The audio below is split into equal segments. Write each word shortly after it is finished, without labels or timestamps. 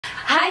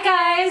Hi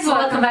guys,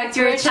 welcome back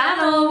to our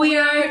channel. We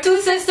are Two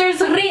Sisters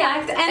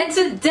React, and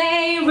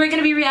today we're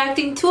gonna be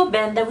reacting to a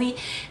band that we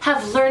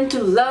have learned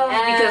to love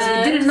because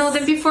we didn't know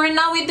them before, and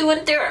now we do,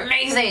 and they're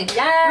amazing.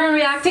 We're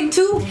reacting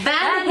to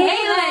Van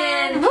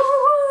Halen.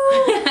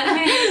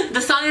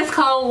 The song is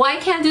called Why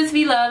Can't This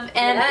Be Love,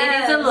 and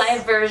it is a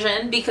live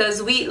version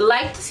because we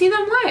like to see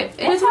them live.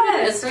 It is what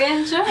it is. We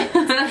enjoy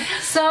it.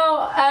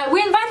 So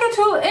we invite you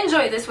to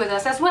enjoy this with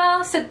us as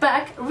well. Sit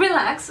back,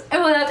 relax,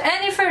 and without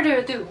any further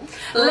ado,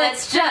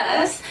 Let's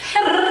just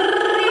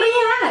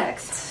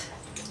react.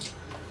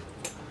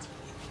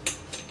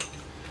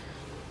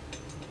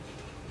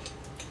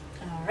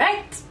 All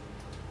right.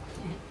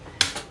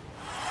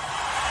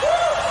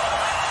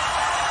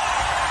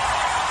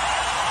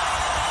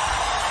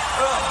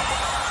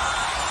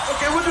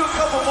 Okay, we'll do a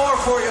couple more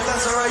for you if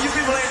that's all right. You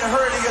people ain't in a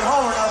hurry to get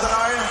home or nothing,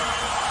 are you?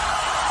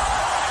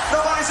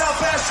 Nobody's out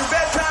past your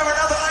bedtime or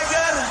nothing like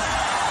that?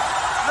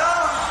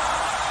 No?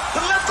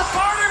 Then let the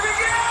party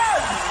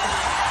begin!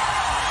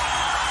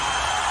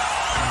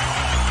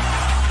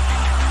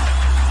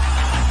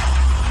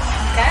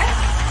 Okay.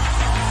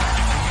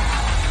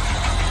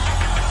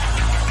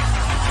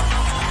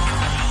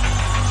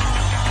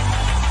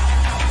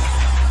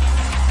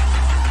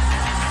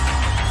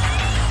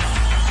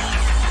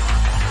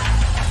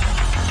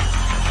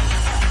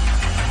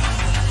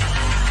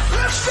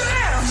 Let's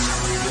dance!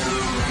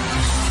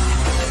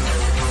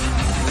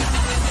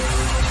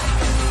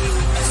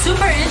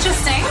 Super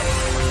interesting.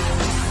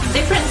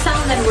 Different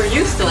sound than we're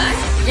used to, eh?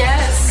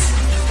 Yes.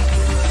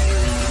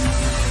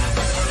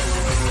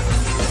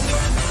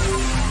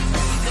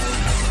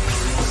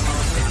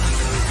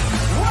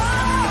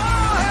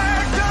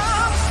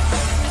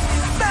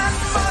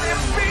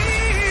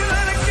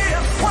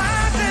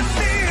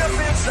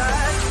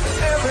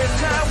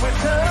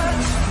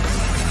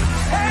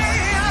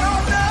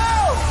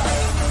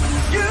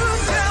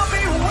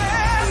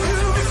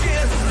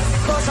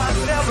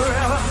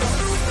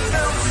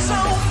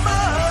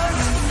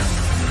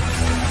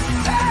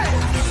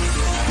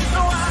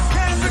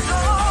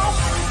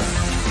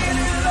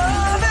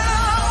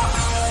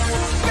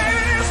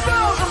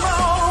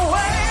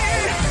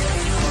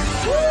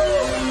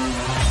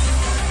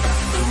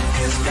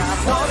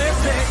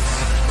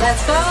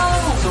 Let's go.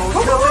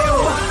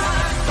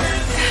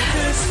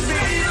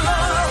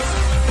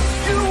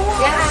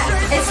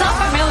 Yeah, it's not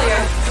familiar.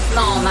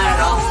 No, not at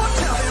all.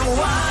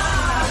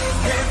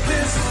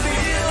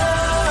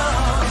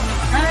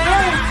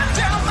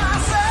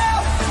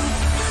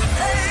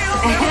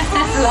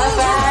 Love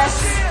us.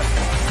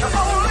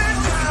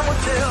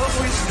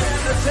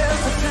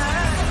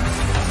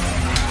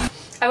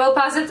 I will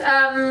pause it.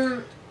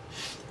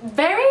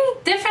 Very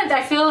different,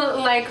 I feel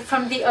like,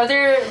 from the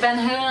other Van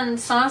Halen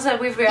songs that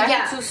we've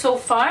reacted to so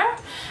far.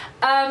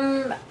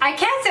 I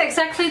can't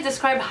exactly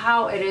describe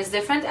how it is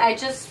different.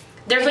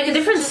 There's like a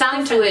different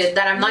sound to it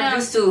that I'm not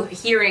used to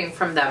hearing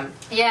from them.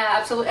 Yeah,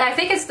 absolutely. I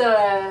think it's the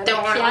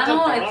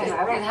piano.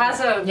 It has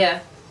a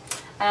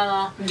I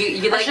don't know.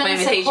 You like my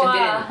imitation,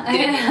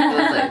 didn't it?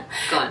 Was like,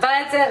 go on.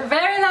 But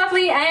very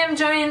lovely. I am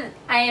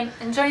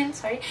enjoying.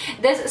 Sorry,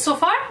 this so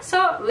far.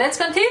 So let's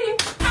continue.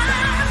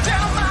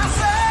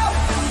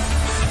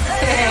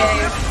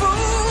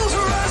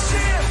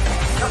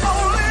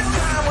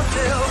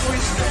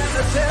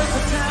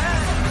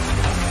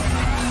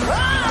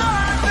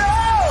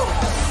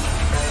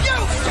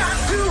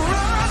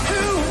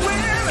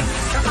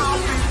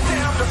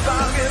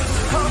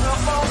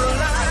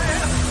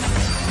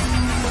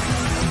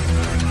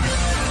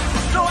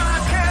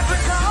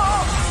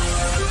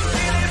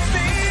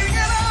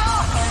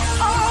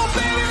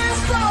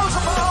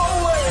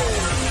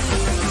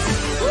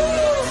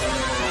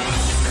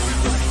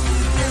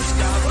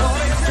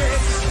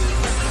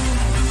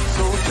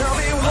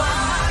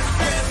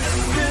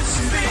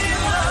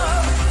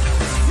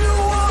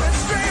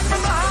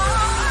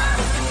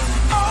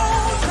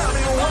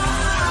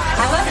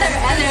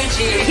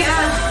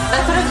 Yeah,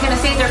 that's what I was gonna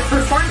say, their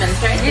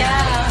performance, right?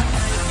 Yeah.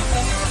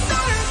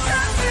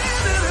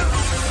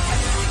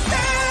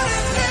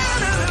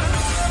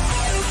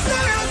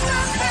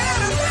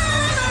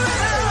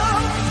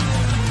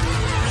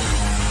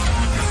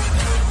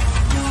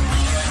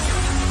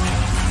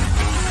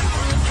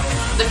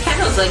 The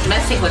piano's like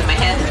messing with my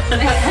head.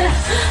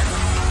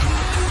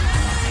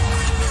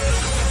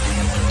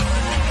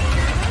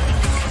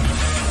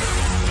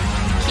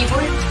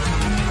 Keyboard?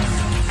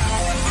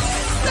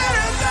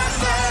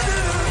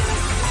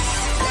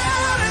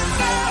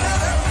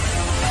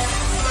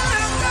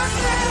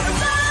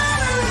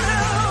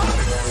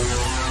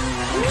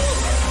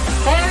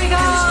 There we go.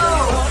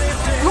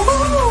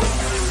 Woohoo!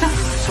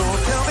 So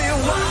tell me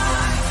why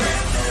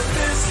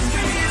this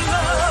be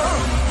love?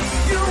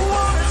 You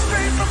want it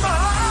straight from my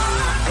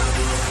heart.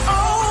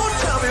 Oh,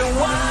 tell me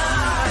why.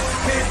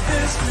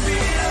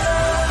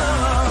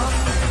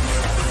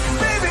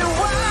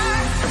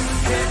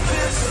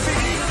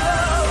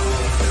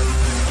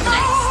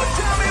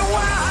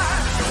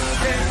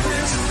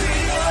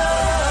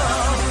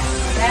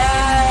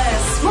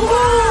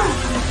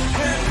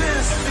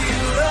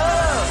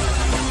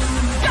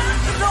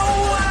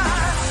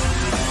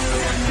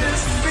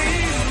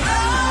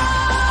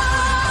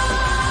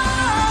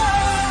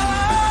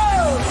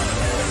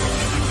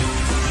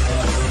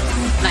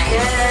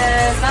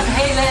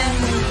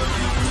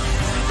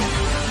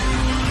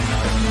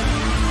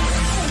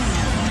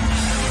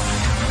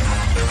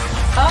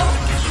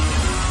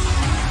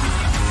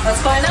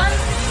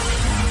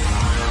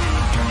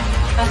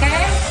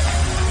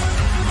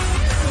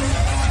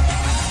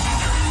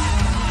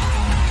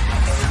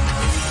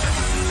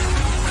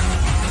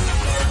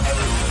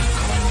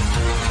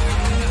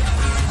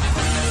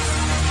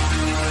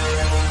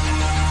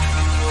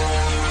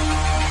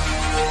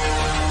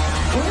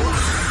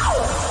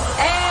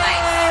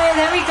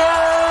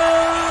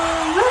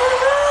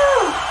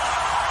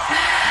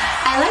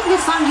 I like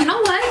this song. You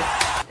know what?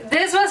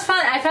 This was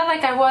fun. I felt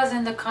like I was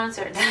in the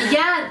concert.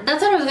 Yeah,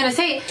 that's what I was gonna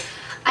say.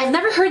 I've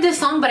never heard this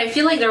song, but I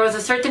feel like there was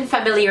a certain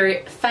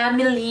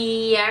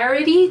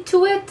familiarity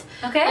to it.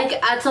 Okay. Like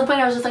at some point,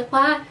 I was just like,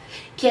 "Why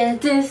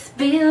can't this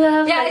be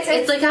love?" Yeah,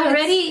 it's like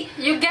already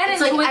you get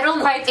it's into like, it I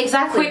don't quite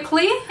exactly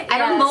quickly. I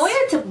don't know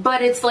it,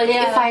 but it's like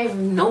if I've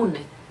known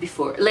it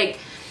before, like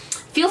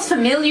feels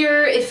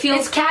familiar. It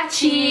feels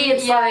catchy.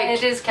 It's like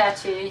it is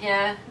catchy.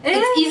 Yeah,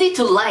 it's easy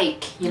to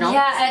like. You know,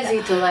 yeah, it's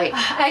easy to like.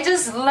 I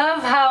just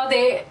love how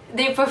they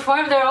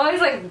perform. They're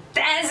always like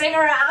dancing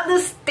around the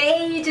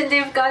stage, and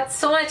they've got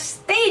so much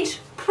stage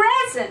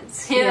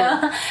presence. You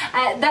know,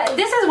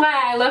 this is why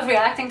I love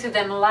reacting to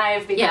them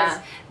live, because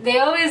they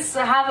always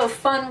have a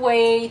fun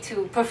way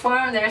to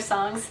perform their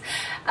songs.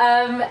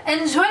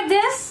 Enjoyed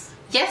this?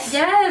 Yes.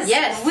 Yes.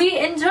 Yes. We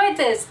enjoyed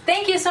this.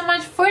 Thank you so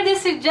much for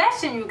this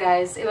suggestion, you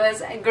guys. It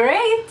was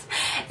great.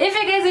 If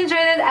you guys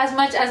enjoyed it as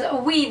much as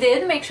we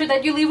did, make sure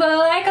that you leave a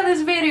like on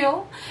this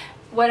video.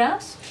 What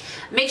else?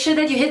 Make sure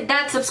that you hit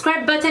that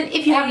subscribe button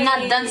if you have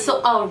not done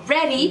so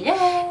already.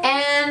 Yes.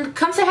 And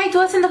come say hi to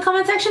us in the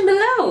comment section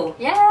below.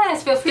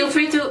 Yes. Feel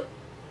free to...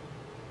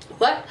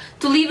 What?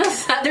 To leave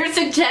us other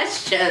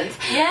suggestions.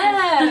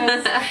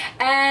 Yes.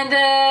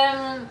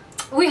 And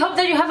we hope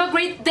that you have a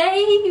great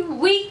day,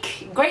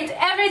 week, great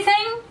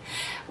everything.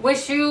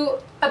 Wish you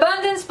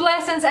abundance,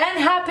 blessings, and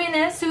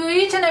happiness to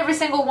each and every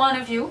single one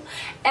of you.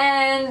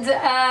 And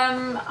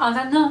on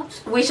that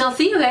note, we shall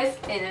see you guys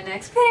in the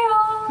next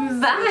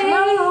video.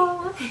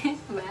 Bye.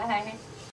 Bye.